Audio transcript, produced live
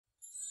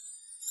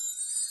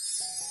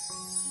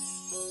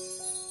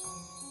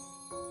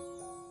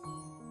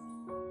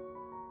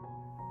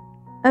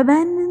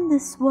Abandon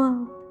this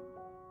world,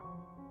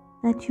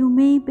 that you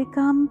may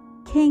become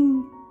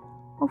king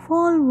of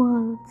all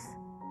worlds.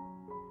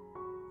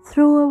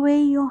 Throw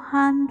away your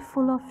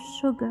handful of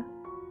sugar,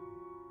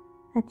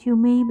 that you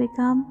may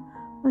become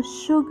a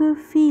sugar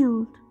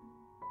field.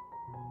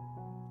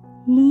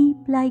 Leap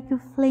like a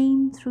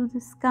flame through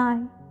the sky,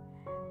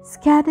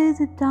 scatter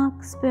the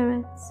dark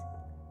spirits,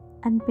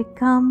 and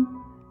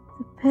become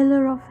the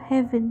pillar of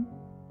heaven.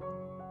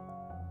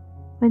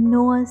 When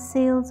Noah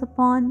sails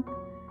upon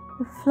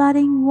the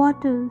flooding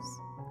waters,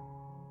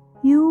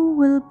 you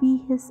will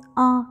be his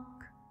ark.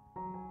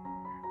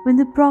 When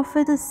the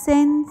prophet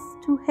ascends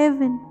to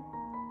heaven,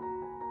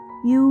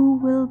 you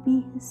will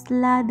be his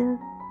ladder.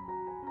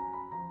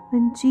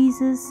 When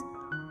Jesus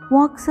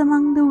walks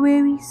among the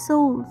weary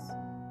souls,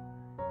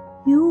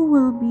 you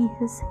will be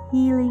his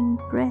healing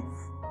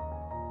breath.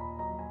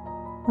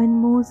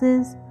 When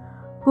Moses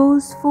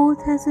goes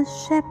forth as a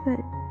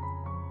shepherd,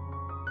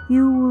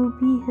 you will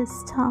be his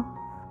staff.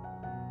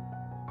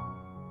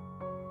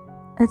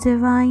 A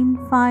divine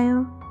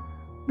fire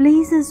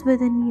blazes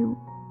within you.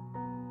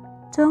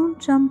 Don't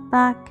jump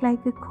back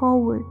like a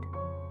coward.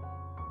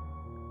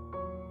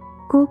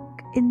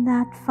 Cook in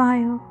that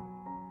fire.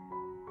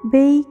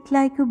 Bake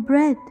like a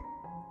bread.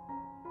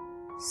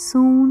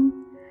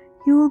 Soon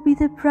you will be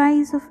the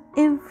prize of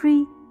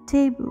every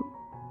table,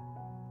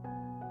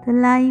 the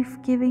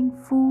life-giving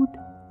food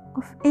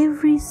of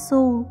every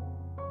soul.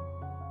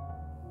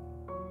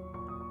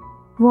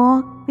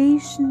 Walk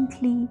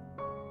patiently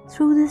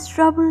through this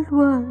troubled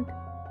world,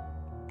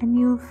 and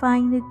you'll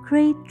find a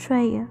great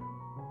treasure.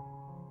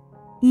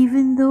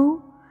 Even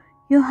though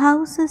your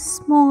house is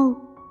small,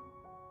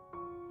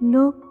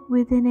 look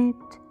within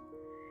it.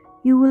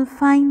 You will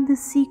find the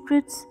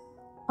secrets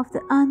of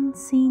the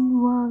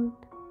unseen world.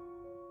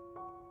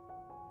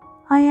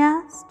 I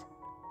asked,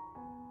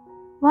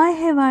 why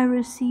have I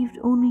received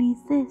only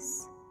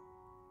this?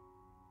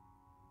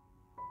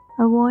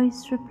 A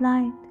voice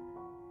replied,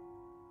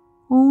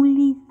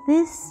 only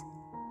this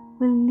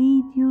will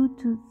lead you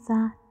to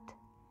that.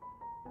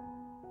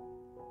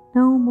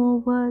 No more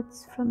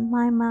words from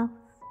my mouth.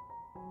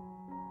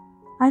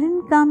 I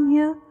didn't come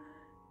here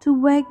to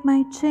wag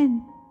my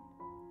chin.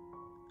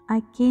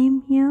 I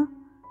came here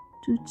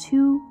to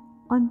chew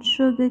on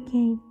sugar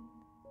cane.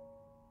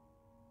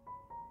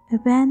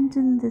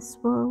 Abandon this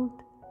world,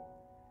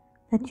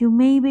 that you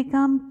may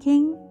become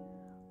king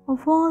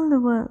of all the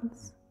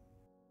worlds.